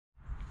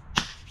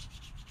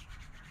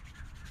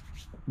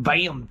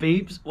Bam,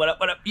 babes. What up,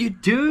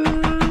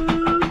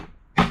 YouTube?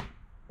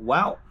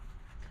 Wow.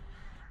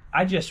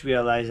 I just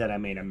realized that I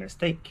made a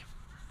mistake.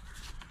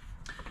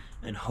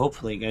 And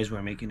hopefully, guys,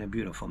 we're making a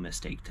beautiful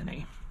mistake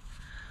today.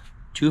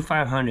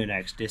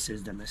 2500X, this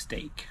is the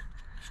mistake.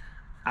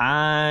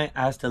 I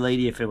asked the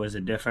lady if it was a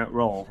different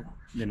roll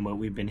than what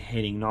we've been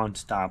hitting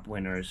non-stop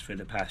winners for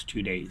the past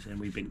 2 days. And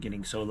we've been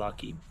getting so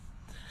lucky.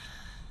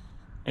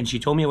 And she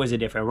told me it was a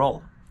different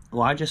roll.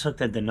 Well, I just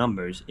looked at the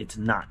numbers. It's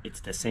not. It's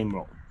the same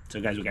roll. So,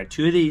 guys, we got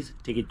 2 of these.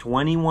 Ticket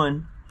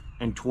 21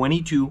 and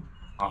 22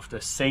 off the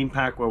same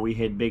pack where we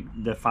hit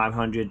the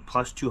 500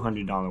 plus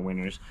 $200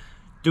 winners.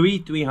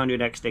 3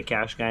 300X to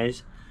cash,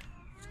 guys.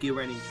 Let's get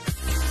ready.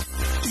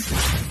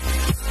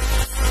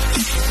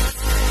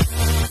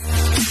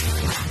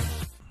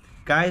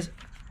 Guys,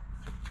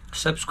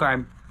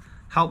 subscribe.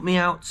 Help me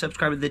out.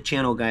 Subscribe to the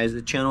channel, guys.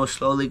 The channel is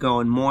slowly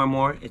growing more and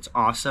more. It's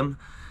awesome.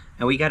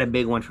 And we got a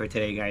big one for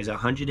today, guys.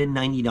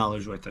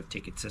 $190 worth of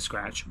tickets to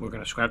scratch. We're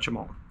going to scratch them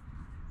all.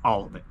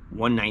 All of it.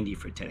 $190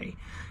 for today.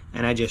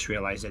 And I just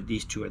realized that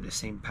these two are the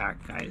same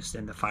pack, guys,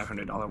 than the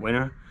 $500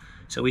 winner.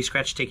 So we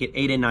scratched ticket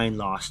 8 and 9,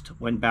 lost.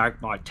 Went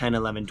back, bought 10,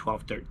 11,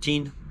 12,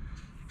 13.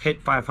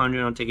 Hit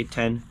 500 on ticket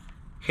 10.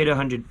 Hit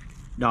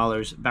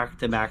 $100 back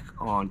to back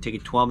on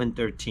ticket 12 and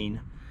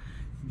 13.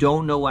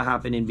 Don't know what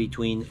happened in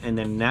between. And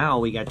then now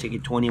we got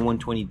ticket 21,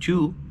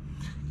 22.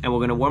 And we're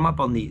going to warm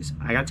up on these.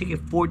 I got ticket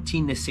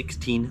 14 to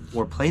 16.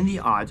 We're playing the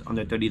odds on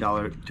the $30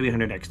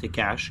 300X to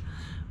cash.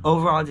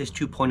 Overall, it's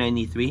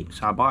 2.93.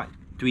 So I bought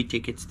 3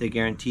 tickets to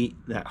guarantee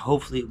that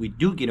hopefully we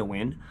do get a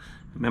win.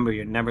 Remember,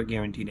 you're never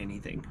guaranteed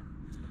anything.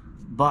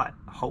 But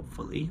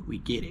hopefully we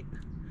get it.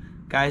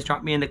 Guys,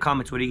 drop me in the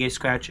comments. What are you guys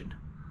scratching?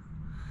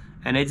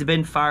 And it's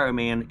been fire,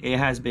 man. It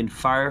has been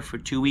fire for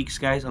 2 weeks,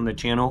 guys, on the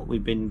channel.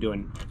 We've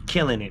been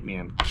killing it,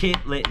 man.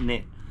 Killing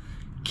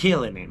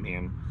it,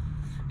 man.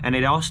 And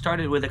it all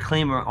started with a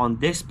claimer on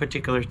this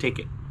particular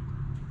ticket.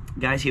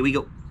 Guys, here we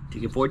go.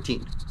 Ticket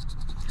 14.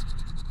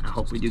 I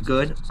hope we do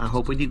good. I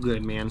hope we do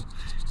good, man.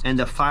 And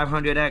the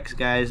 500X,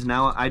 guys,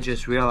 now I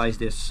just realized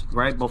this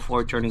right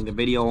before turning the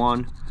video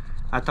on.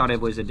 I thought it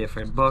was a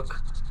different book.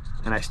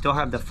 And I still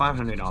have the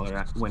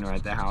 $500 winner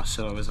at the house.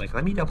 So I was like,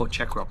 let me double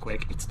check real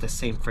quick. It's the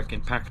same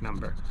freaking pack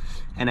number.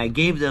 And I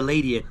gave the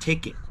lady a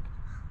ticket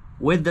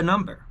with the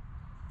number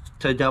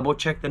to double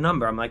check the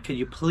number. I'm like, could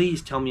you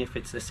please tell me if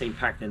it's the same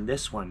pack than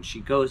this one? She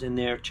goes in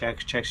there,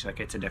 checks. She's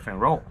like, it's a different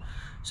roll.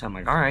 So I'm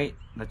like, all right,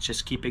 let's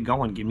just keep it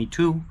going. Give me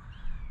 2.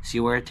 See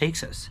where it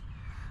takes us.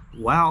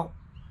 Well,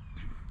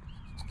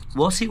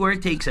 we'll see where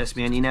it takes us,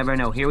 man. You never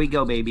know. Here we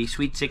go, baby.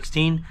 Sweet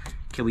 16.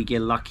 Can we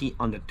get lucky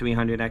on the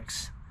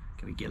 300X?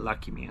 Can we get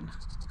lucky, man?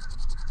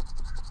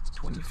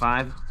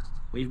 25.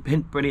 We've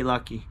been pretty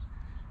lucky.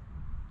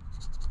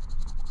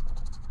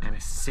 And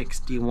a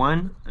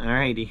 61.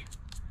 Alrighty.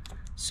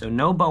 So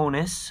no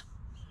bonus.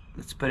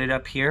 Let's put it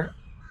up here.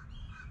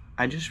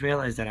 I just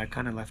realized that I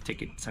kind of left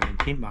ticket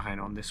 17 behind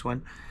on this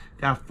one.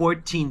 Got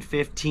 14,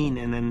 15,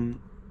 and then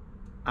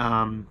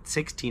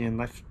 16 and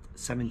left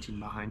 17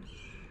 behind.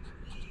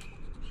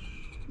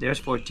 There's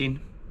 14.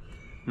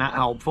 Not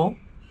helpful.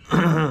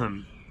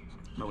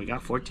 But we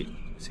got 14.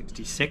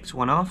 66,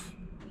 one off.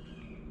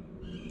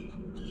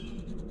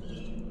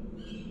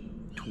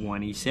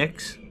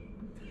 26.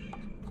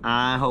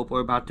 I hope we're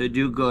about to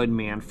do good,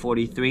 man.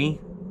 43.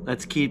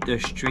 Let's keep the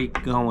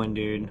streak going,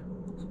 dude.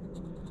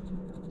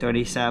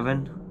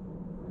 37.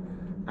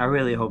 I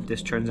really hope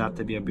this turns out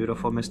to be a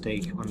beautiful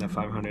mistake on the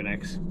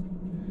 500X.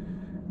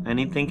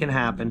 Anything can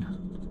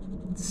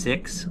happen.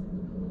 6.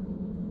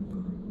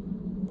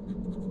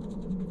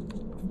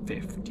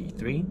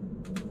 53.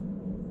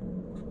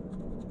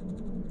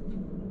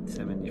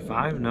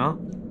 75, no.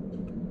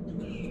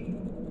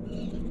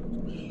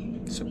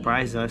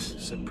 Surprise us.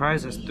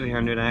 Surprise us,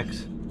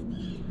 300X.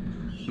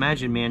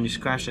 Imagine, man, you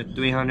scratched a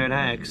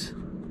 300X.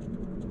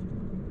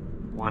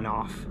 One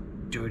off.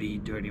 Dirty,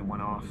 dirty one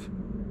off.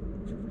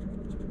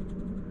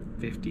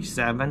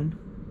 57.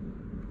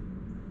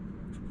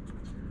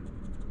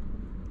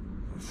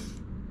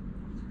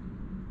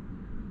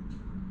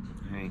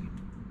 Alright.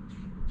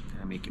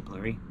 Did I make it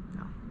blurry?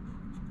 No.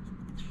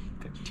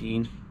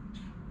 15.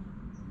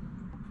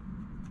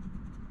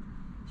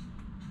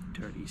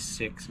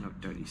 36, no,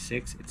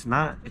 36. It's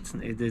not,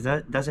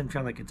 it doesn't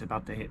feel like it's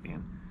about to hit,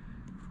 man.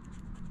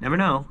 Never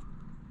know.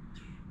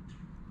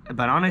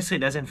 But honestly,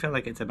 it doesn't feel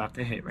like it's about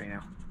to hit right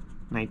now.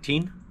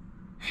 19.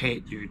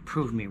 Hit, dude.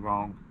 Prove me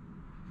wrong.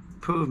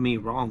 Prove me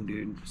wrong,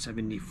 dude.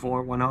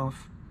 74, one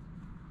off.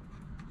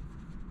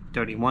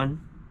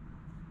 31.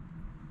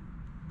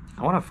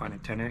 I want to find a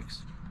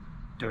 10X.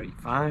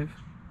 35.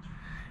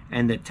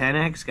 And the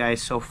 10X,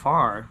 guys, so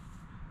far,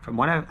 from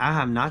what I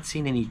have not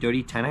seen any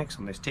dirty 10X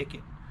on this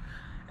ticket.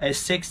 At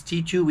 6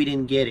 T2, we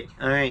didn't get it.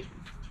 Alright.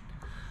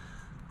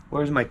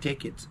 Where's my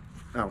tickets?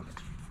 Oh.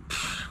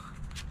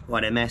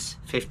 What a mess.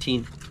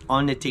 15.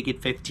 On the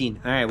ticket, 15.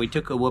 Alright, we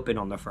took a whooping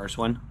on the first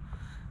one.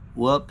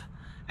 Whoop.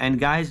 And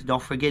guys,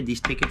 don't forget, these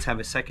tickets have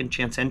a second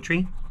chance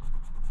entry.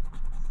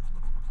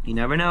 You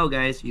never know,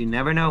 guys. You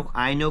never know.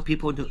 I know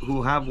people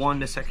who have won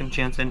the second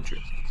chance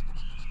entry.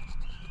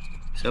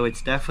 So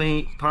it's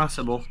definitely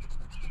possible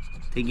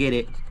to get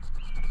it.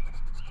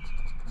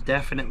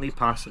 Definitely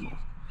possible.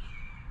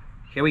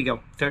 Here we go.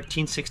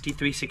 13,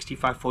 63,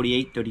 65,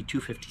 48, 32,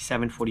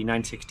 57,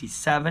 49,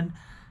 67.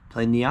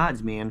 Playing the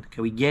odds, man.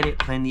 Can we get it?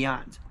 Playing the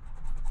odds.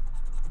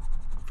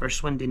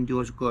 First one didn't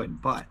do us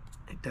good, but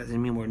it doesn't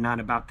mean we're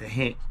not about to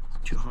hit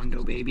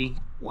 200, baby.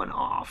 One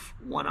off.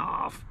 One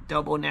off.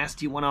 Double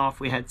nasty one off.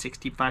 We had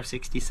 65,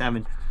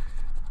 67.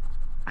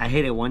 I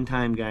hit it one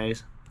time,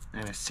 guys.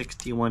 And a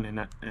 61.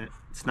 And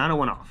it's not a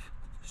one off.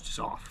 It's just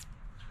off.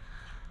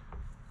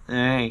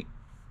 Alright.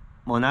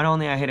 Well, not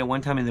only I hit it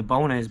one time in the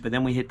bonus, but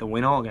then we hit the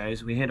win all,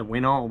 guys. We hit a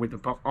win all with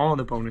all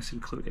the bonus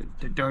included.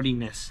 The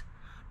dirtiness.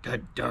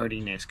 The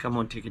dirtiness. Come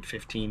on, ticket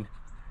 15.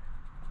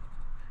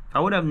 If I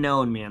would have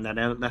known, man, that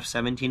I left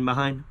 17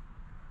 behind.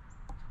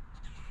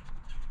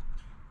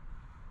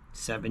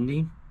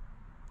 70.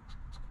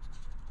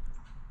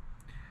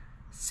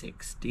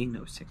 60.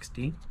 No,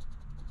 60.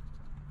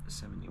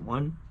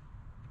 71.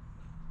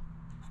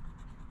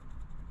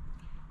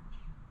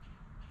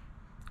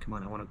 Come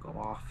on, I want to go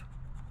off.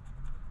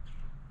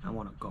 I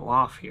want to go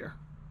off here.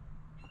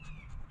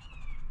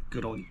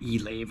 Good old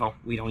E-label.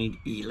 We don't need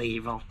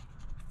E-label.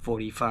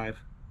 45.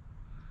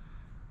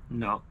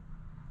 No.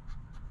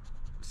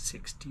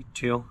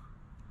 62.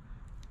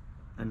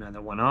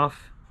 Another one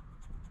off.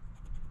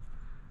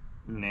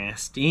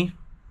 Nasty.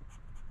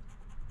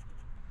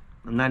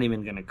 I'm not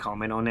even going to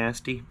comment on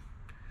nasty.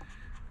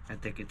 I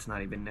think it's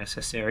not even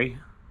necessary.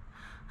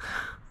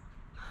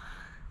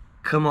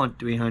 Come on,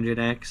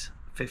 300X.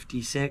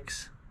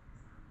 56.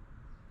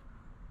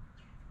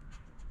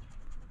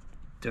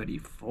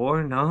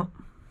 34, no.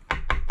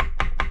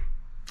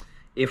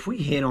 If we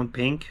hit on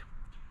pink,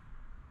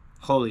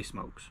 holy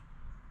smokes.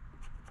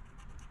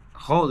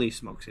 Holy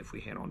smokes if we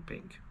hit on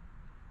pink.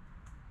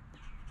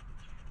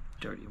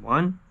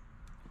 31,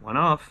 one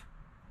off.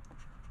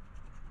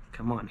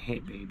 Come on,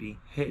 hit, baby.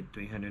 Hit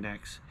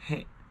 300X.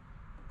 Hit.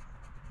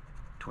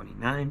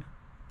 29.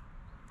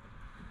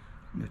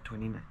 No,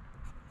 29.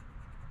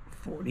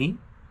 40.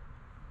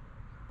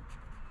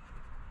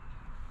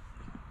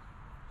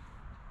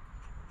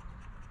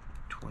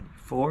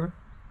 24.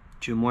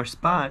 2 more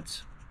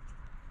spots.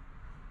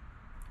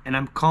 And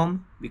I'm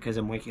calm because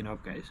I'm waking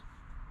up, guys.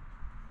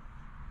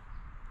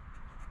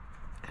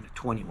 And a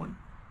 21.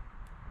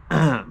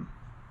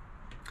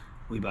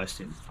 We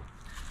busted.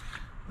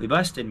 We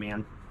busted,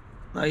 man.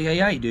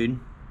 Ay, dude.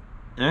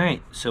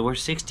 Alright, so we're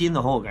 60 in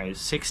the hole, guys.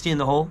 60 in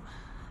the hole.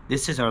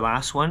 This is our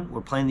last one. We're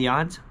playing the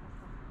odds.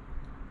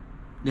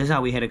 This is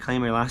how we hit a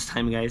claimer last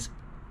time, guys.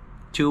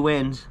 2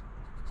 wins.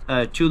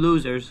 2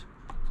 losers.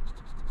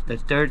 The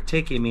third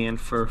ticket, man,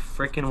 for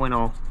frickin' win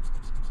all.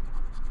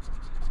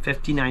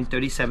 59,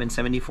 37,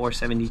 74,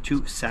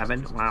 72,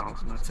 7. Wow,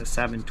 that's a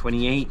 7.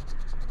 28.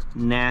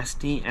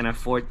 Nasty. And a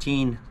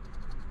 14.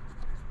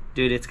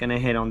 Dude, it's gonna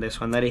hit on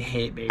this one. Let it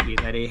hit, baby.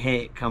 Let it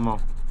hit. Come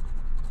on.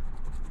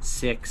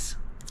 6.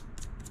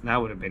 That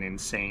would have been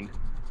insane.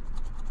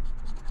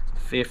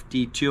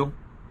 52.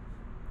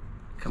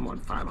 Come on,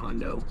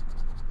 500.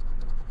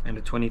 And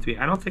a 23.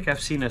 I don't think I've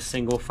seen a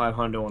single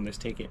 500 on this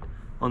ticket.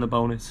 On the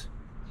bonus.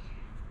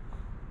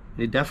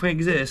 It definitely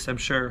exists, I'm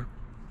sure.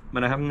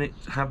 But I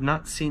have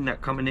not seen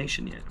that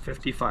combination yet.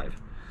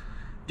 55.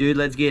 Dude,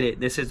 let's get it.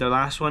 This is the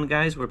last one,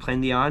 guys. We're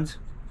playing the odds.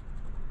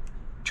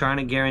 Trying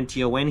to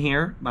guarantee a win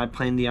here by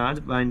playing the odds,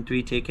 buying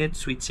 3 tickets,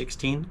 Sweet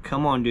 16.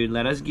 Come on, dude,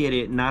 let us get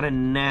it. Not a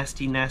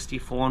nasty, nasty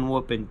 4-1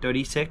 whooping.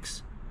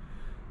 36.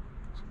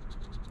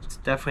 It's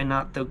definitely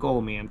not the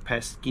goal, man.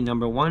 Pesky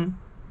number 1.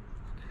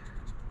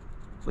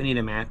 We need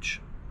a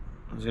match.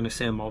 I was going to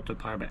say a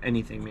multiplier, but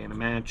anything, man. A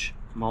match,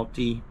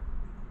 multi.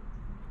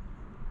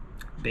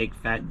 Big,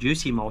 fat,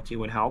 juicy multi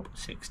would help.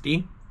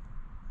 60.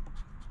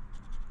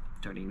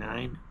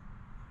 39.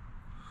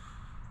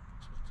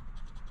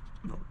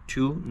 No,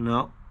 2,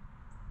 no.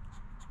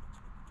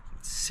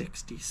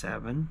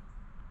 67.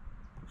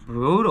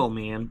 Brutal,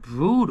 man.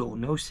 Brutal.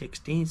 No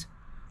 60s.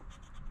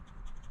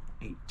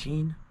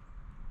 18.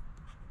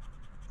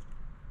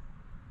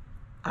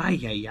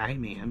 Ay,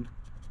 man.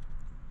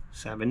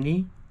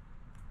 70.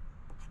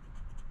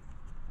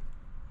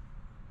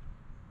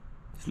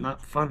 It's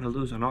not fun to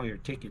lose on all your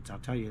tickets, I'll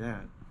tell you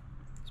that.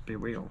 Let's be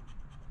real.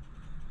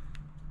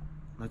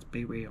 Let's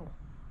be real.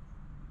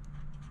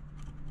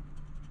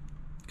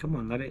 Come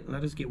on,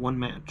 let us get one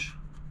match.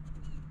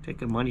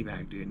 Take a money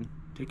back, dude.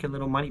 Take a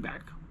little money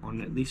back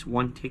on at least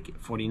one ticket.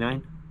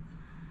 49.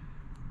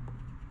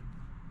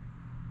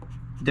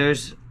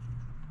 There's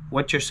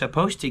what you're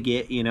supposed to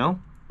get, you know?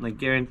 Like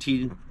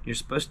guaranteed, you're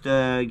supposed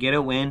to get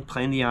a win,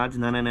 playing the odds,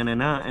 and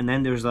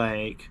then there's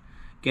like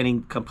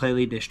getting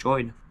completely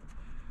destroyed.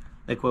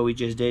 Like what we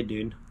just did,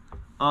 dude.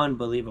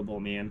 Unbelievable,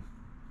 man.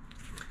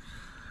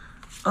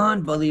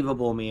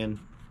 Unbelievable, man.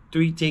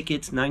 3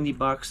 tickets, 90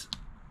 bucks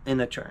in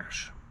the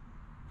trash.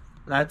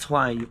 That's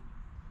why you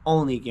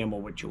only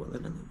gamble what you're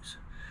willing to lose.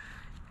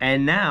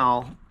 And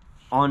now,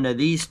 on to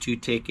these 2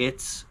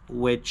 tickets,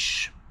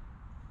 which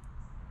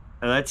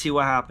let's see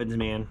what happens,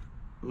 man.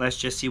 Let's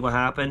just see what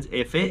happens.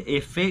 If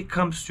it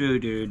comes through,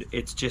 dude,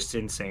 it's just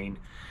insane.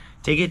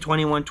 Ticket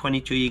 21,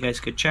 22, you guys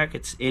could check.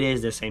 It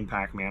is the same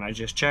pack, man. I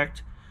just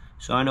checked,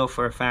 so I know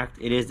for a fact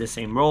it is the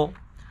same roll.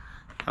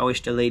 I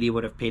wish the lady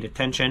would have paid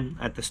attention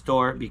at the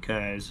store,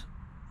 because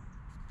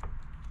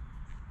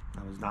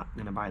I was not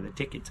gonna buy the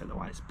tickets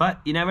otherwise. But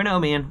you never know,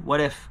 man.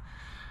 What if,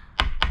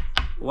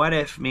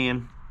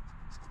 man?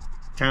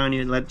 Telling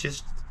you,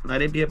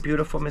 let it be a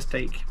beautiful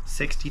mistake.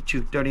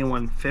 62,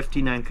 31,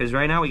 59. Because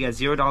right now we got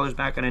 $0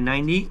 back on a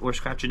 90. We're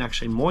scratching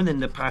actually more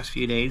than the past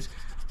few days.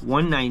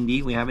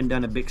 190. We haven't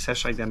done a big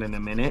sesh like that in a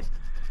minute.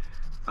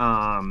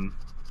 And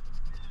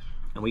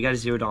we got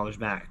 $0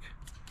 back.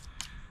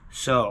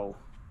 So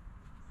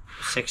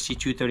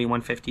 62,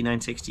 31,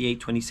 59, 68,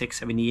 26,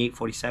 78,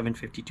 47,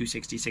 52,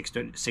 66,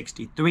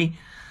 63.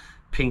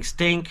 Pink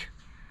stink.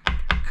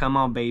 Come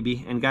on,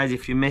 baby. And guys,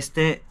 if you missed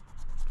it,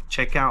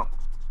 check out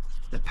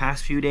the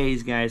past few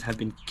days, guys. Have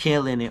been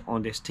killing it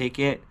on this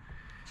ticket.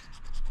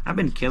 I've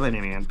been killing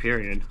it, man,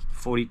 period.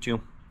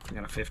 42. I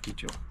got a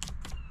 52.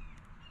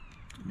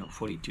 No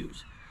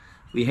 42s.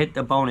 We hit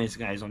the bonus,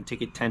 guys, on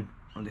ticket 10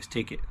 on this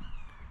ticket,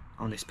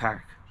 on this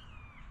pack.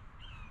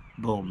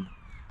 Boom.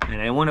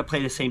 And I want to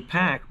play the same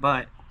pack,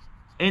 but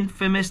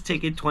infamous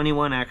ticket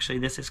 21, actually,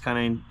 this is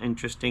kind of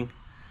interesting.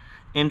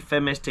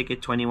 Infamous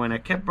ticket 21. I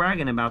kept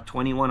bragging about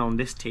 21 on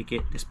this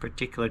ticket, this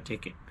particular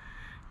ticket.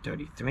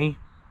 33.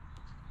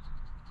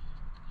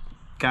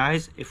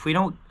 Guys, if we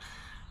don't,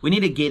 we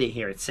need to get it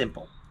here. It's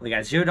simple. We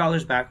got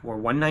 $0 back. We're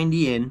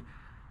 190 in.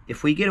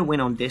 If we get a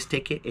win on this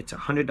ticket, it's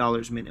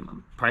 $100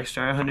 minimum. Price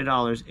start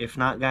 $100. If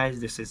not,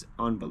 guys, this is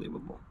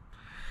unbelievable.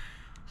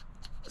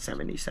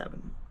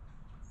 77.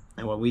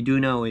 And what we do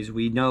know is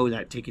we know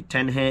that ticket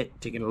 10 hit,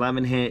 ticket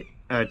 11 hit,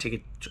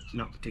 ticket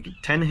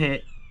 10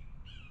 hit,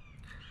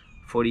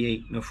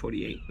 48, no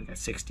 48. We got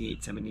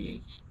 68,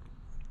 78.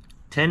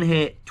 10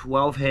 hit,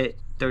 12 hit,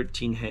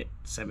 13 hit,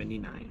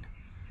 79.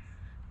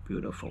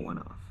 Beautiful one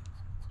off.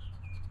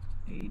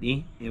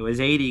 80. It was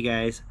 80,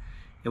 guys.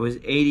 It was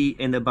 80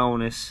 in the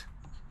bonus.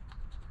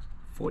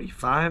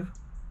 45.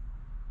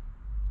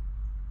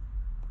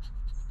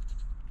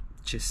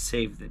 Just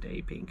saved the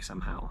day, Pink,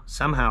 somehow.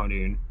 Somehow,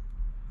 dude.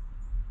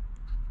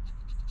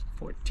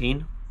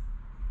 14.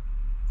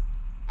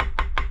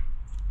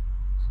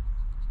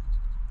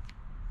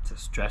 It's a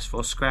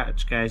stressful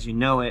scratch, guys. You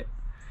know it.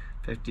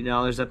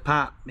 $50 a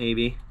pop,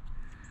 maybe.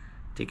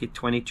 Ticket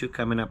 22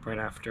 coming up right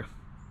after.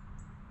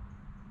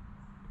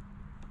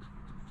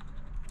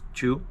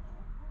 2.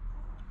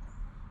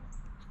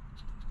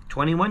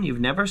 21.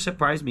 You've never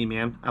surprised me,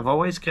 man. I've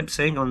always kept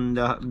saying on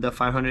the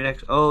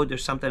 500X, oh,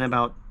 there's something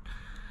about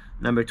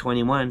number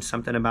 21,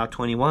 something about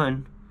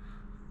 21.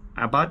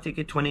 I bought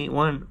ticket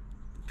 21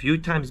 a few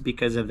times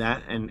because of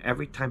that, and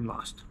every time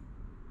lost.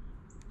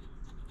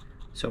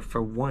 So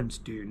for once,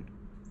 dude,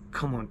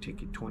 come on,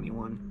 ticket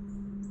 21.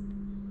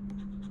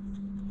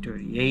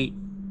 38.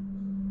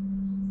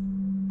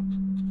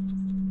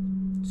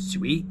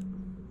 Sweet.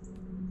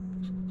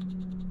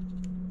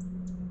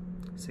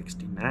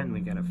 69.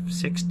 We got a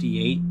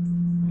 68.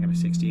 We got a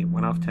 68.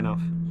 1 off, 10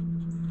 off.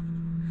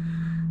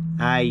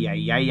 Ay,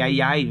 ay, ay,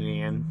 ay, ay,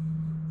 man.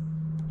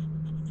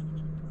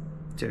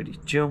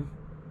 32.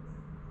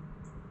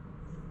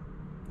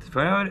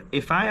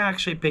 If I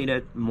actually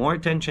paid more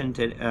attention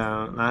to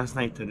last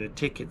night to the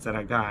tickets that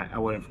I got, I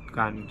would have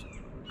gotten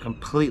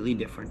completely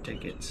different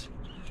tickets.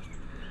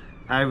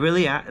 I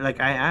really, like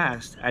I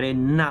asked, I did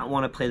not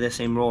want to play the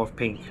same roll of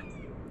pink.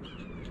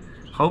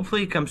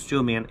 Hopefully it comes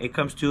through, man. It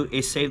comes through.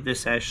 It saved the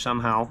sesh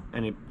somehow,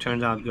 and it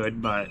turns out good,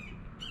 but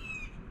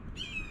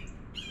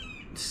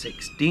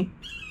 60.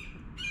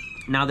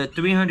 Now the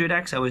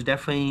 300X, I was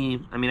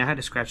definitely, I mean, I had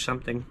to scratch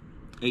something.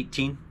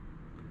 18.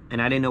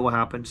 And I didn't know what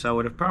happened, so I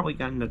would have probably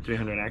gotten the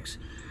 300X.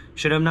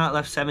 Should have not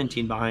left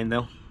 17 behind,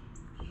 though.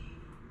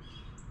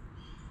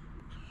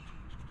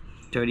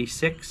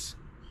 36.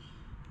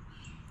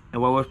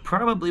 And what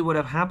probably would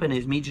have happened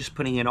is me just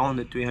putting it on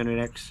the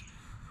 300X.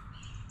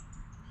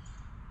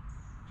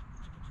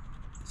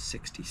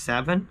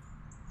 67.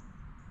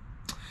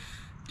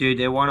 Dude,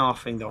 they weren't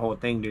offering the whole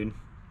thing, dude.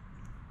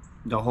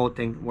 The whole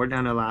thing. We're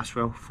down to last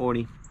row.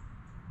 40.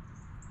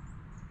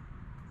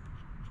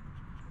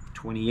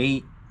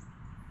 28.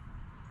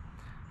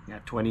 Yeah,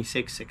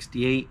 26,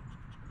 68,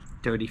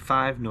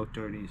 35, no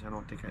 30s. I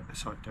don't think I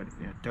saw 30.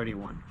 Yeah,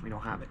 31. We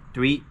don't have it.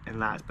 3, and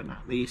last but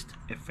not least,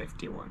 at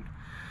 51.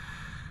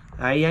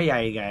 Ay, ay,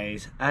 ay,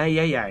 guys. Ay,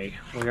 ay, ay.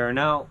 We are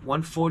now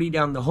 140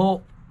 down the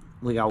hole.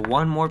 We got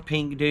one more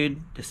pink,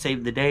 dude, to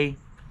save the day.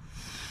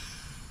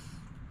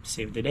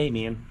 Save the day,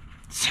 man.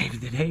 Save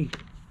the day.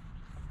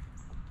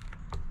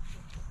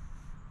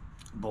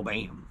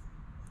 Bo-bam.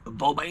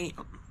 Bo-bam.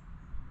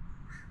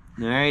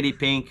 Alrighty,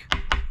 pink.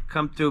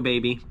 Come through,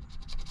 baby.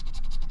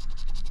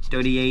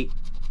 38,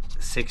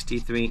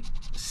 63,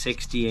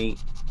 68,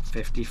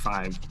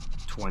 55,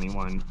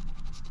 21,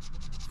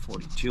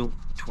 42,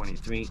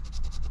 23,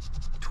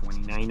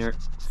 29er,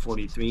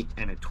 43,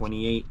 and a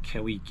 28.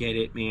 Can we get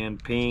it, man?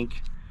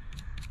 Pink.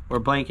 We're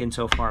blanking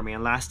so far,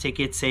 man. Last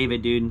ticket, save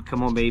it, dude.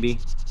 Come on, baby.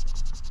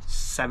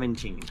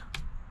 17.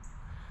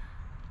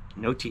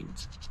 No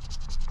teams.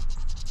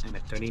 And a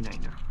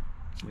 39er.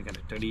 We got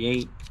a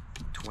 38,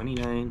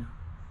 29, and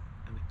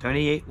a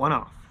 38, one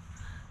off.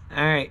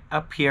 Alright,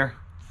 up here.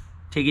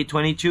 Ticket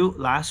 22,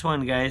 last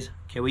one, guys.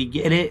 Can we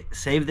get it?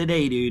 Save the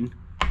day, dude.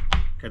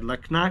 Good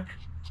luck, knock.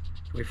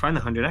 Can we find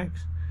the 100x?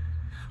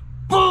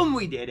 Boom,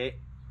 we did it.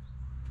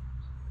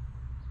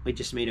 We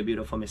just made a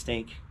beautiful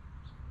mistake.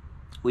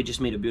 We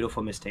just made a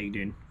beautiful mistake,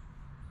 dude.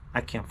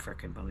 I can't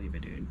freaking believe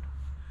it, dude.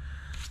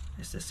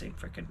 It's the same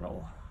freaking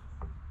roll.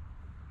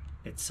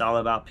 It's all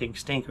about pink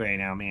stink right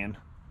now, man.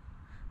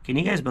 Can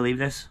you guys believe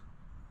this?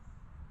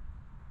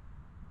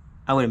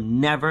 I would have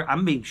never,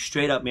 I'm being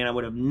straight up, man. I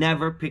would have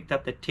never picked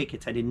up the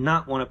tickets. I did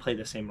not want to play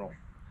the same roll.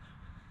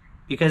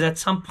 Because at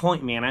some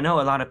point, man, I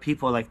know a lot of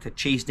people like to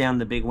chase down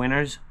the big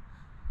winners.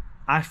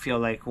 I feel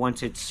like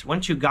once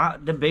you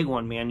got the big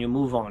one, man, you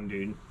move on,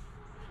 dude.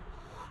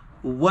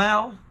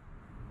 Well,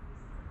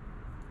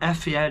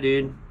 F yeah,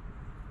 dude.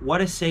 What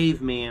a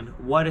save, man.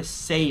 What a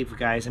save,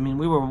 guys. I mean,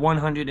 we were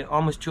 $100,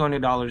 almost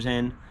 $200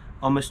 in.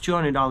 Almost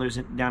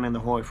 $200 down in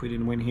the hole if we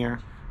didn't win here.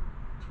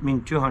 I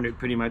mean, 200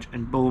 pretty much.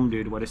 And boom,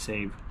 dude, what a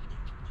save.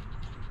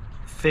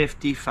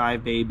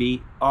 55,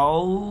 baby.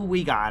 Oh,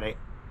 we got it.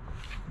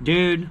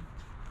 Dude,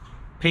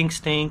 pink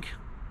stink.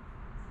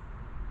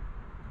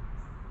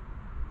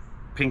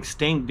 Pink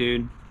stink,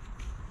 dude.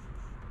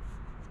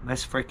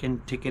 Best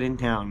freaking ticket in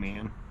town,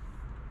 man.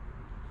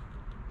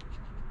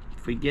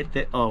 If we get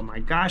the, oh my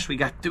gosh, we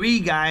got 3,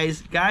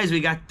 guys. Guys, we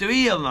got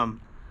 3 of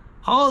them.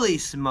 Holy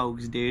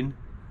smokes, dude.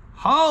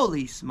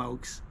 Holy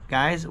smokes.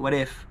 Guys, what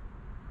if?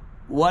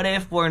 What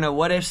if we're in a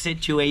what if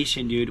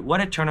situation, dude?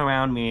 What a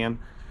turnaround, man.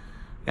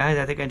 Guys,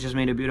 I think I just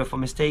made a beautiful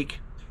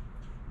mistake.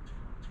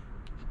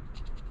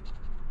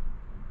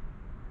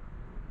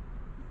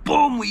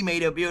 Boom, we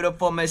made a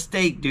beautiful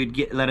mistake,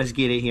 dude. Let us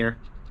get it here.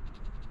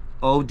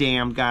 Oh,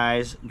 damn,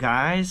 guys.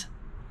 Guys,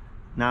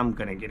 now I'm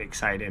gonna get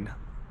excited.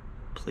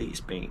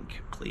 Please,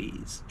 Pink,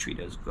 please treat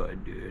us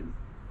good, dude.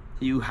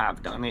 You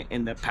have done it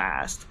in the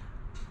past.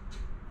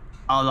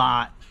 A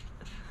lot.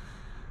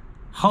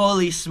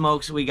 Holy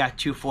smokes, we got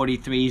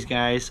 243s,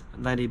 guys.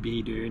 Let it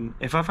be, dude.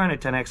 If I find a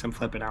 10x, I'm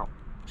flipping out.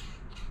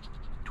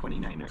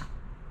 29er.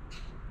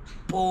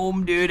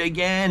 Boom, dude,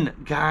 again.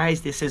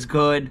 Guys, this is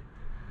good.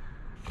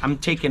 I'm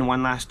taking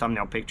one last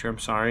thumbnail picture, I'm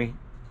sorry.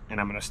 And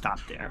I'm gonna stop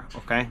there,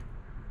 okay?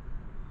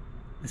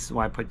 This is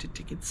why I put the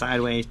ticket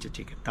sideways, to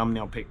take a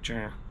thumbnail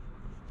picture.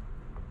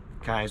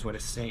 Guys, what a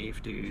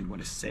save, dude.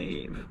 What a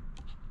save.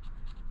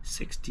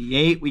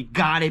 68. We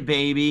got it,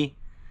 baby.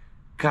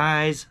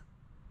 Guys.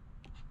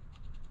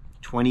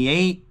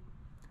 28.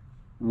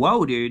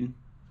 Whoa, dude.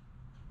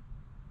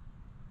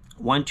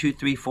 1, 2,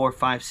 3, 4,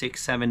 5,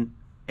 6, 7,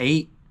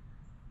 8.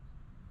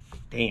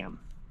 Damn.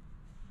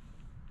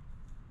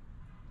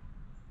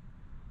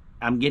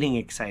 I'm getting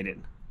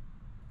excited.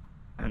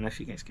 I don't know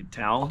if you guys could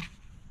tell.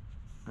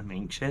 I'm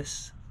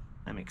anxious.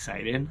 I'm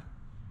excited.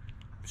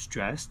 I'm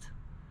stressed.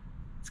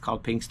 It's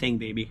called Pink Sting,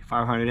 baby.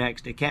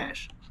 500x to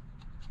cash.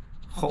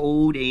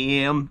 Oh,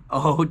 damn.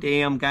 Oh,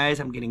 damn, guys.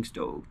 I'm getting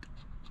stoked.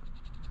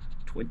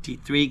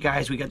 23,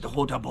 guys. We got the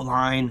whole double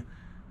line.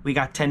 We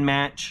got 10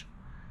 match.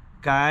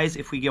 Guys,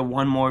 if we get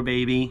one more,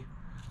 baby,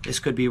 this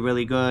could be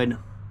really good.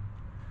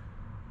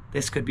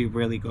 This could be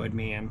really good,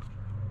 man.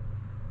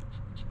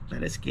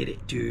 Let us get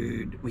it,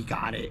 dude. We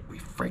got it. We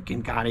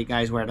freaking got it,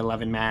 guys. We're at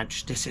 11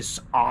 match. This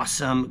is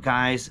awesome,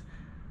 guys.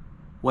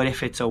 What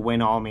if it's a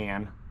win-all,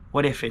 man?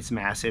 What if it's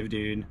massive,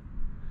 dude?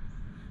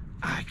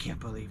 I can't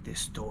believe this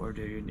store,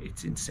 dude.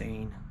 It's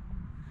insane.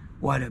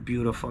 What a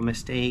beautiful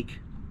mistake.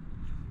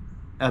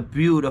 A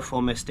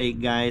beautiful mistake,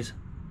 guys.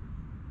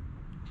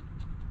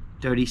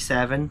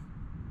 37.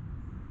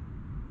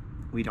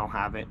 We don't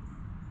have it.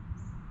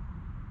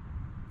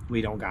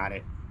 We don't got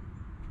it.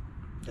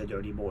 The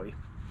dirty boy.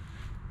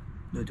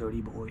 The dirty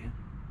boy.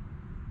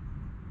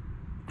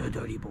 The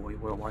dirty boy.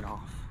 We're one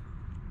off.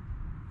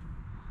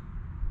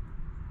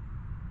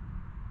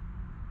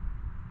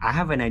 I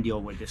have an idea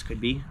what this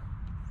could be.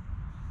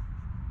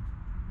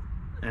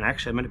 And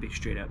actually, I'm going to be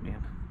straight up,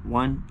 man.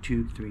 1,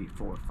 2, 3,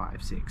 4,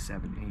 5, 6,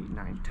 7, 8,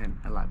 9, 10,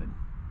 11,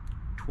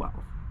 12.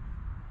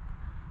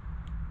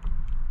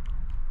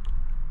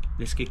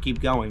 This could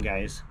keep going,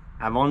 guys.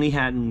 I've only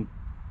had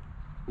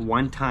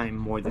one time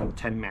more than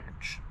 10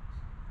 match.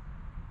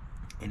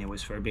 And it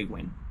was for a big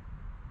win.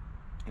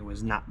 It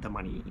was not the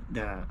money,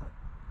 the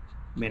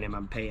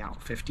minimum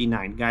payout.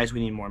 59. Guys,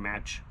 we need more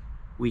match.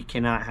 We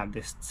cannot have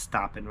this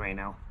stopping right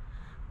now.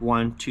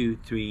 1, 2,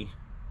 3,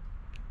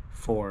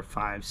 4,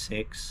 5,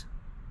 6,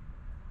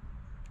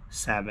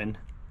 7,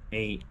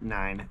 8,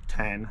 9,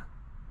 10,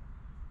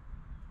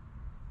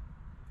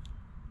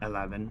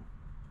 11,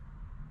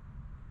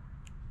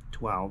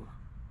 12,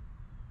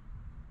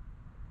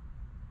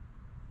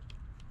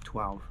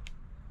 12.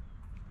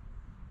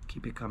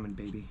 Keep it coming,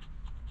 baby.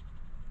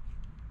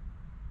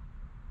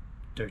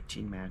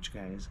 13 match,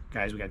 guys.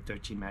 Guys, we got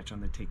 13 match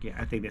on the ticket.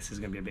 I think this is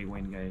going to be a big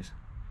win, guys.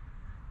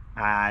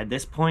 At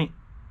this point,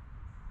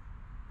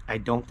 I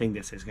don't think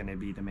this is going to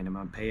be the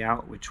minimum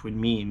payout, which would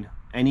mean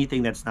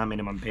anything that's not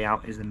minimum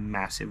payout is a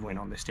massive win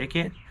on this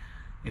ticket.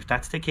 If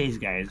that's the case,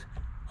 guys,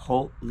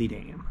 holy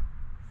damn.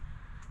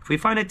 If we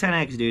find a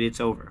 10x, dude, it's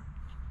over.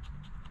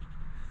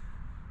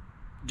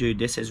 Dude,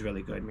 this is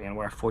really good, man.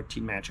 We're at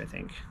 14 match, I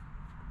think.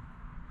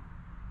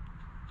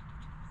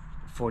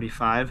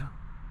 45.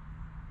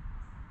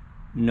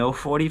 No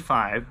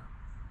 45.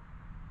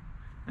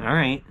 All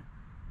right.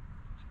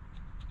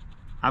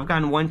 I've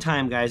gotten one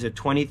time, guys, a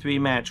 23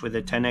 match with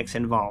a 10x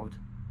involved.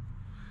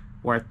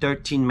 We're at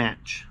 13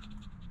 match.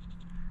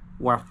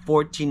 We're at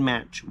 14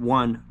 match.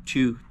 1,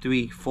 2,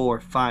 3, 4,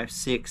 5,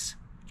 6.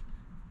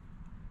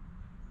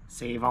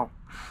 Save all.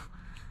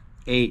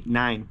 8,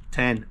 9,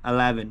 10,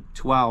 11,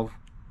 12,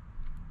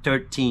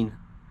 13,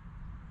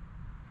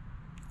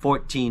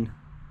 14,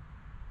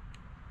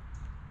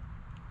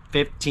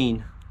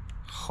 15.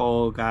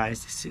 Oh,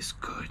 guys, this is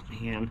good,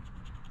 man.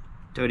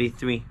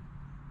 33.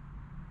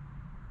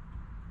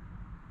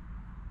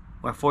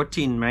 We're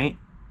 14, right?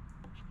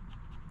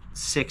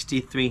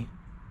 63.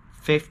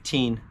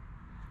 15.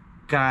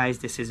 Guys,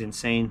 this is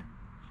insane.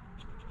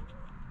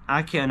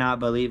 I cannot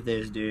believe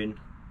this, dude.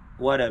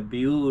 What a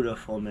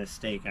beautiful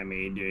mistake I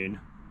made, dude.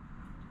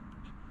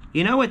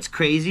 You know what's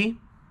crazy?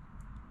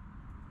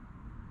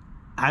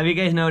 Have you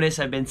guys noticed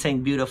I've been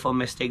saying beautiful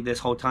mistake this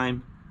whole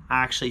time?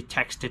 I actually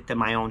texted to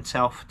my own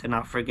self to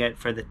not forget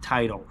for the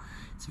title.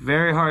 It's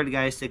very hard,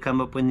 guys, to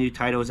come up with new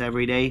titles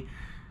every day.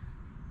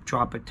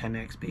 Drop a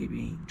 10x,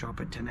 baby.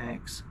 Drop a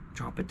 10x.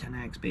 Drop a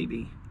 10x,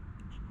 baby.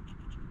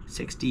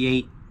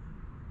 68.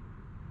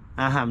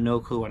 I have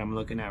no clue what I'm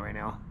looking at right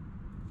now.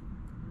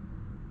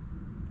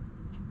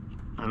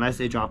 Unless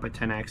they drop a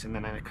 10x, and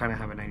then I kind of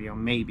have an idea,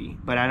 maybe.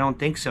 But I don't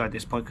think so at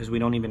this point because we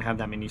don't even have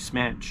that many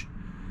smash.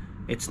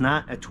 It's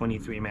not a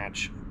 23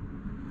 match.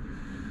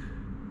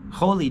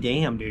 Holy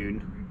damn,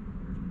 dude.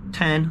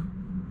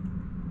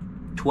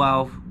 10,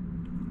 12,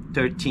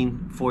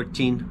 13,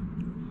 14,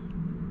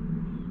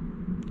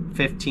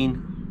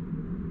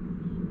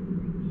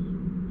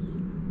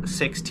 15,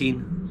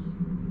 16,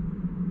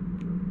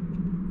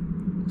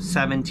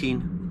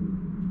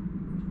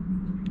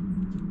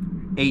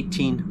 17,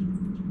 18.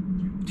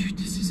 Dude,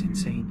 this is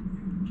insane.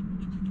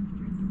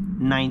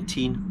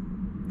 19.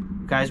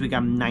 Guys, we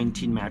got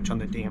 19 match on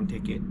the damn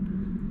ticket.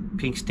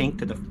 Pink stink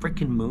to the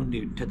freaking moon,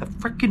 dude. To the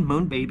freaking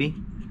moon, baby.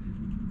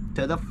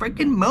 To the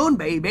freaking moon,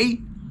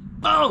 baby.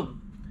 Boom!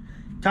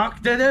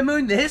 Talk to the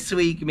moon this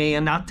week,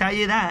 man. I'll tell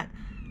you that.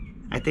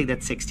 I think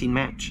that's 16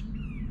 match.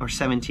 Or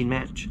 17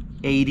 match.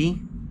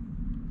 80.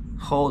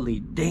 Holy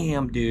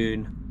damn,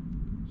 dude.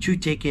 2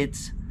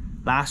 tickets.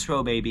 Last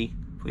row, baby.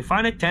 If we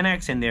find a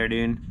 10x in there,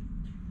 dude.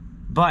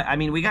 But, I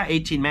mean, we got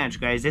 18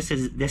 match, guys. This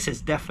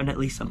is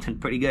definitely something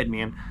pretty good,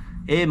 man.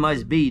 It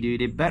must be,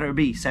 dude. It better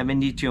be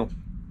 72.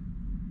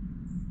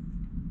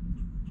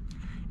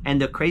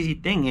 And the crazy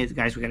thing is,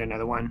 guys, we got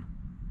another one.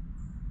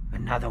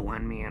 Another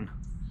one, man.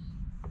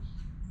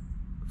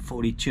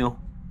 42.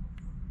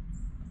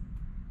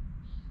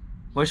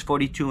 Where's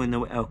 42 in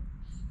the... Oh.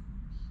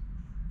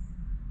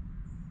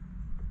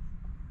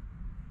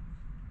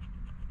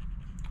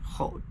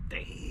 Oh,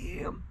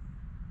 damn.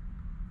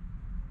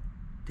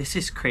 This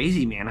is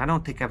crazy, man. I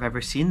don't think I've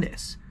ever seen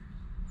this.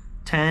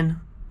 10,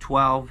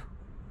 12.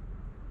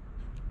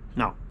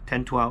 No,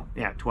 10, 12.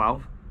 Yeah,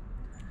 12.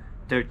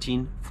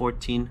 13,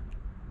 14,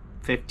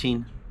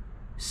 15,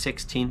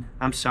 16.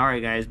 I'm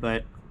sorry, guys,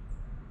 but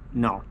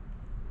no.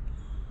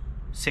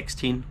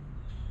 16.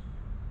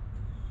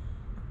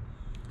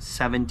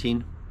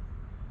 17.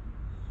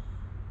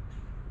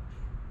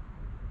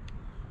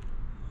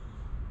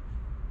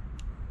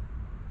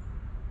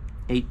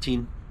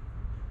 18.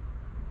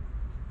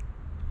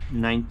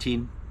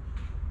 19.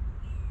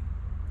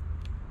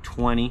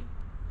 20.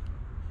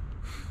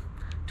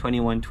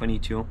 21,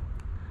 22.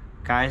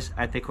 Guys,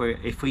 I think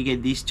if we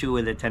get these two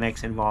with the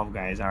 10x involved,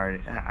 guys,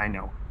 I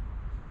know.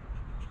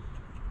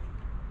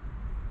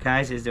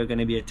 Guys, is there going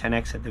to be a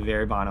 10x at the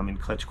very bottom in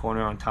clutch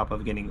corner on top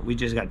of getting... We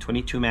just got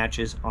 22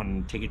 matches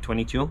on ticket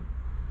 22.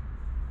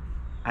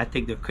 I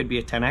think there could be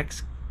a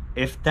 10x.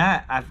 If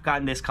that, I've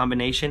gotten this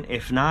combination.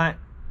 If not,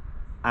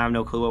 I have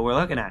no clue what we're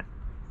looking at.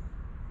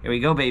 Here we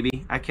go,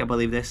 baby. I can't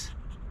believe this.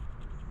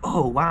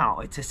 Oh, wow.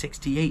 It's a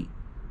 68.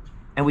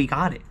 And we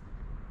got it.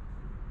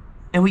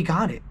 And we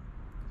got it.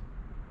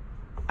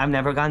 I've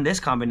never gotten this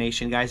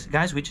combination, guys.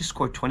 Guys, we just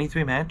scored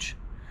 23 match.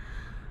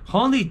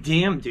 Holy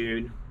damn,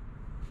 dude.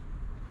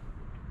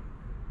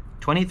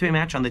 23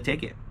 match on the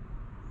ticket.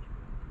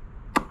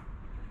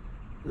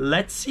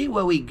 Let's see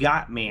what we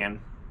got,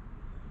 man.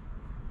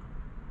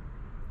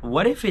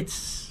 What if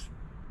it's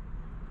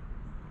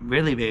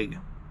really big?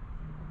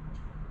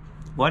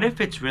 What if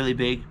it's really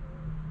big?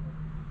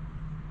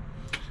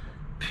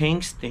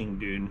 Pink's thing,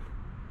 dude.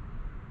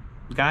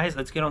 Guys,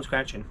 let's get on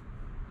scratching.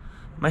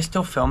 Am I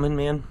still filming,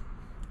 man?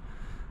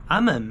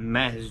 I'm a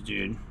mess,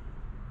 dude.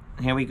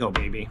 Here we go,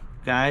 baby.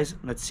 Guys,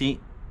 let's see.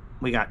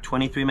 We got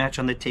 23 match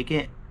on the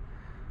ticket.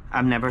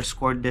 I've never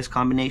scored this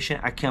combination.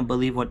 I can't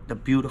believe what the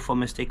beautiful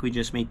mistake we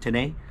just made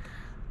today.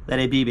 Let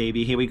it be,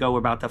 baby. Here we go. We're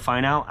about to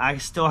find out. I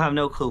still have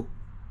no clue.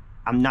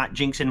 I'm not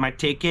jinxing my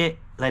ticket.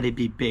 Let it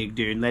be big,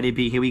 dude. Let it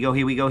be. Here we go.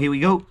 Here we go. Here we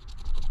go.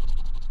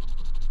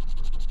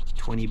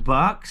 20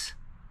 bucks.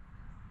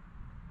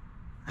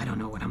 I don't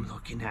know what I'm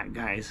looking at,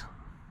 guys.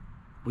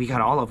 We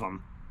got all of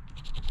them.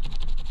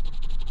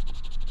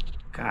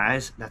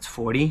 Guys, that's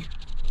 40.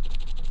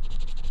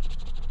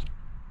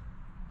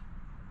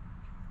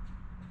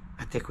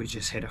 I think we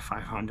just hit a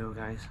 500,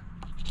 guys.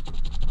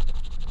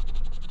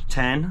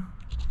 10.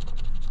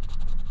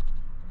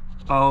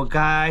 Oh,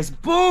 guys.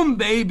 Boom,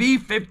 baby.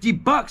 50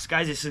 bucks.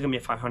 Guys, this is going to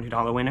be a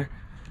 $500 winner.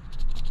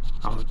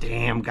 Oh,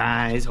 damn,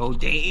 guys. Oh,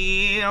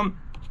 damn.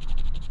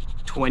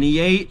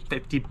 28.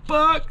 50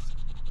 bucks.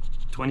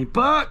 20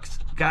 bucks.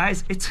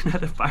 Guys, it's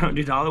another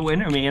 $500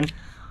 winner, man.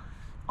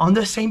 On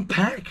the same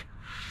pack.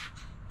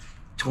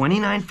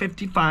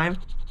 29.55.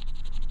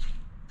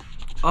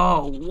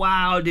 Oh,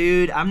 wow,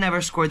 dude. I've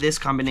never scored this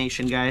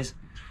combination, guys.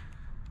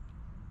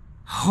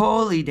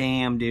 Holy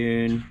damn,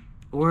 dude.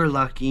 We're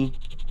lucky.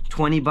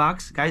 20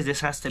 bucks. Guys,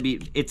 this has to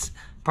be, it's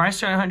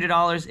priced around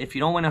 $100. If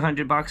you don't win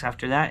 100 bucks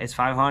after that, it's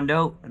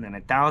 500, and then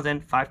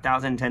 1,000,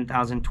 5,000,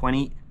 10,000,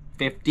 20,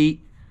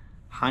 50,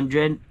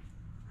 100,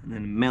 and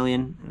then a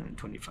million, and then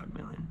 25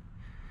 million.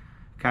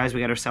 Guys, we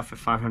got ourselves a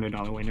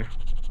 $500 winner.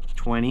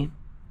 20.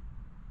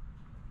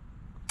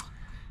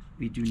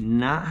 We do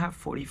not have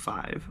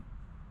 45.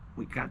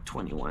 We got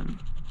 21.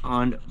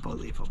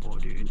 Unbelievable,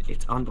 dude.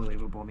 It's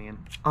unbelievable, man.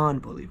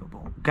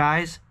 Unbelievable.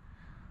 Guys,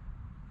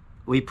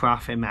 we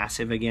profit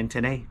massive again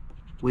today.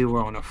 We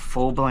were on a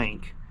full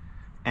blank,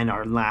 and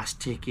our last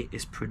ticket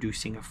is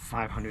producing a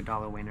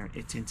 $500 winner.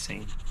 It's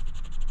insane.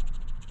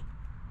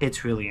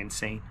 It's really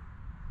insane.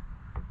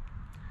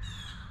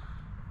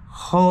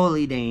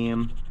 Holy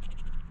damn.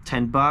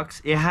 10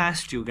 bucks. It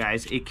has to,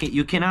 guys.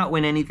 You cannot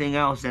win anything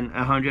else than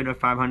 100 or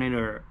 500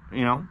 or,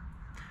 you know.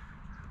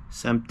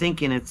 So I'm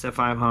thinking it's a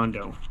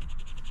 500.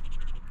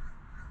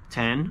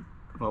 10.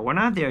 But we're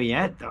not there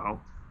yet, though.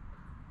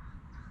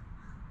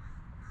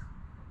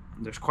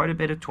 There's quite a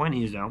bit of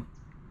 20s, though.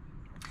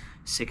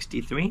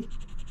 63.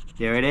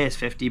 There it is.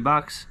 50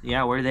 bucks.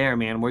 Yeah, we're there,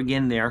 man. We're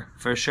getting there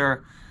for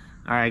sure.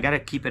 All right, I got to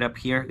keep it up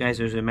here. Guys,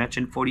 there's a match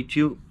in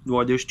 42.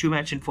 Well, there's two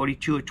match in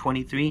 42, a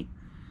 23,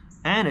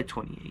 and a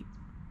 28.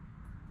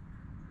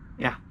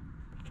 Yeah.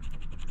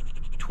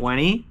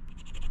 20,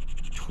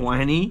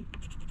 20,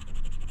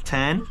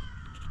 10.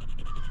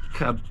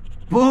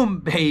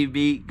 Kaboom,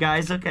 baby.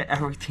 Guys, look at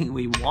everything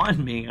we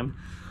won, man.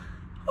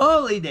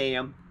 Holy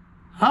damn.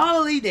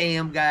 Holy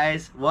damn,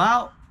 guys.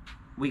 Well,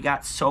 we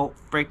got so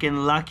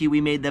freaking lucky. We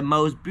made the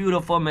most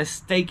beautiful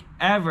mistake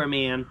ever,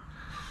 man.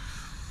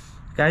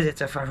 Guys,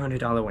 it's a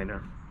 $500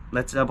 winner.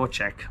 Let's double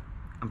check.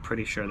 I'm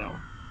pretty sure, though.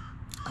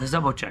 Let's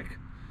double check.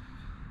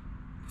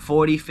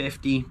 40,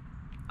 50,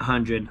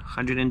 100,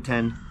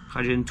 110,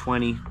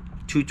 120,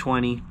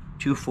 220,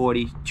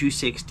 240,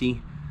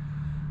 260,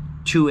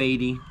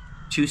 280,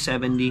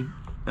 270,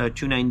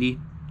 290,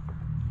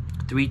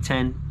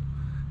 310,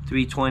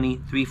 320,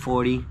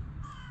 340,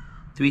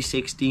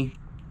 360,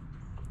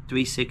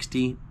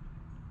 360,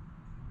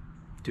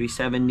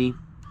 370,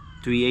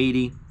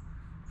 380,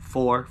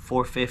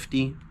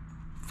 450,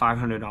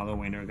 $500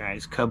 winner,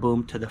 guys.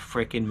 Kaboom to the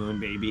freaking moon,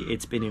 baby.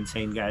 It's been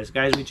insane, guys.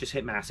 Guys, we just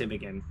hit massive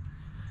again.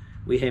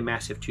 We hit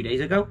massive 2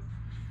 days ago.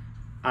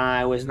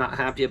 I was not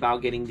happy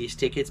about getting these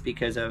tickets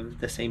because of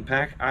the same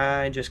pack.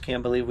 I just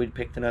can't believe we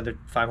picked another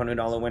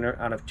 $500 winner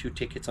out of 2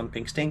 tickets on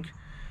Pink Stink.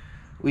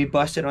 We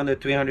busted on the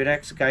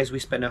 300X. Guys, we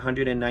spent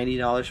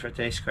 $190 for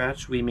today's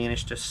scratch. We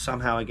managed to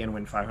somehow again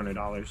win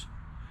 $500.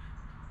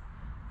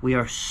 We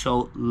are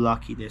so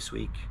lucky this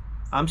week.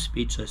 I'm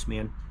speechless,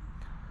 man.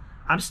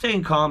 I'm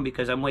staying calm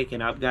because I'm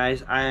waking up,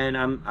 guys, and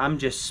I'm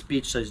just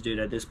speechless, dude,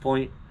 at this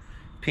point.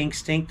 Pink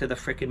Stink to the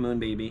freaking moon,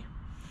 baby.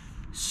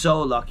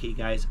 So lucky,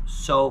 guys.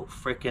 So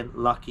freaking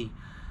lucky.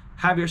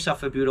 Have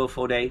yourself a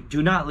beautiful day.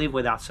 Do not leave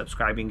without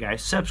subscribing,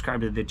 guys.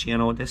 Subscribe to the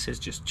channel. This is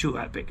just too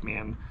epic,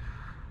 man.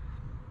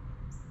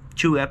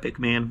 Too epic,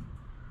 man.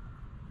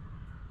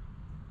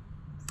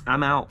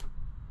 I'm out.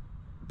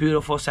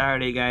 Beautiful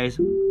Saturday, guys.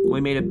 We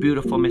made a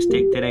beautiful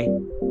mistake today.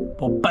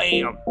 Well,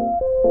 bam!